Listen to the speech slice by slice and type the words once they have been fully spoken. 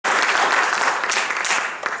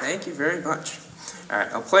Thank you very much. All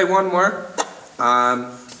right, I'll play one more.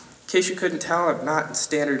 In case you couldn't tell, I'm not in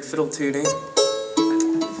standard fiddle tuning.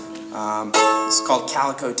 It's called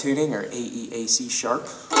calico tuning, or AEAC sharp.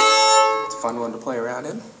 It's a fun one to play around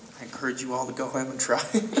in. I encourage you all to go home and try.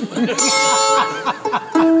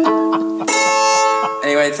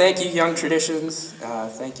 Anyway, thank you, Young Traditions.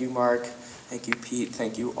 Thank you, Mark. Thank you, Pete.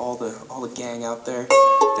 Thank you, all the gang out there.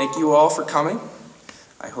 Thank you all for coming.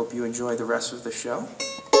 I hope you enjoy the rest of the show.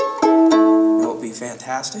 It'll be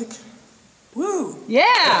fantastic. Woo!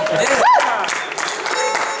 Yeah!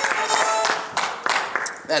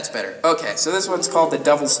 That's better. Okay, so this one's called the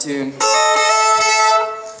Devil's Tune.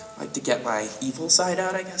 I like to get my evil side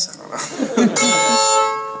out, I guess. I don't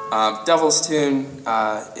know. Devil's Tune,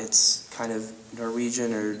 it's kind of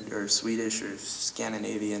Norwegian or Swedish or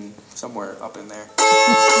Scandinavian, somewhere up in there,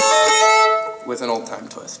 with an old-time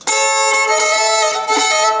twist.